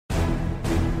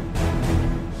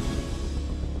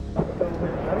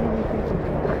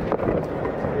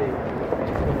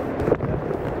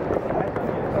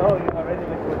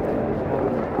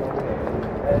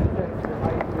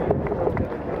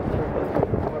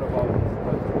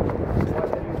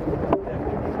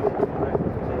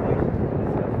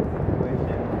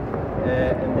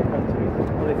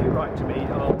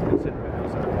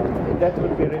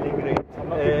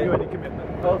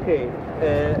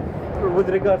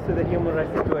regards to the human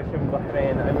rights situation in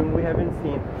Bahrain, I mean, we haven't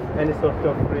seen any sort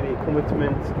of really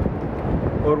commitment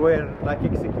or where like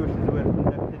executions were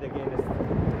conducted against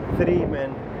 3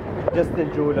 men just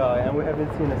in July, and we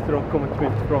haven't seen a strong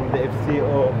commitment from the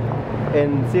FCO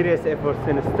in serious efforts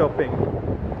in stopping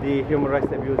the human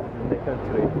rights abuses in the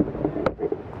country.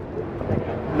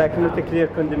 Like not a clear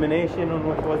condemnation on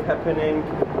what was happening.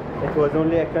 It was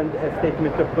only a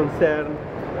statement of concern.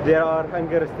 There are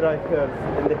hunger strikers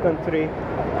in the country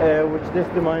which is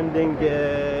demanding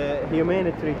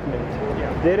humane treatment.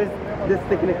 There is this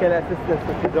technical assistance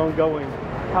which is ongoing.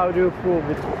 How do you prove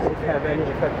it have any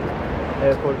effect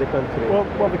for the country?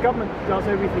 Well, the government does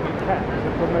everything it can to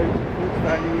promote its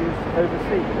values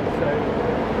overseas.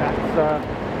 So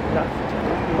that's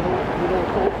with all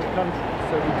sorts of countries.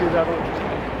 So we do that all the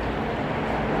time.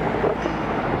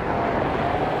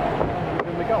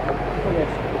 In the Gulf.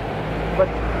 Yes. But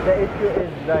the issue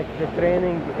is like the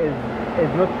training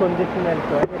is not conditional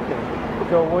to anything.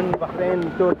 So when Bahrain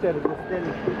torture is still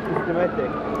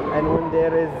systematic, and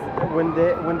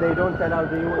when they don't allow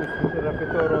the UN Special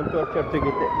Rapporteur on torture to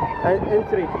get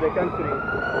entry to the country.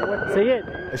 سيد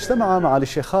اجتمع معالي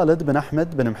الشيخ خالد بن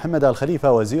أحمد بن محمد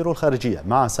الخليفة وزير الخارجية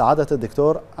مع سعادة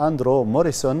الدكتور آندرو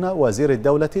موريسون وزير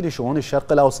الدولة لشؤون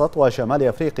الشرق الأوسط وشمال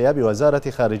أفريقيا بوزارة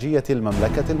خارجية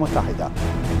المملكة المتحدة.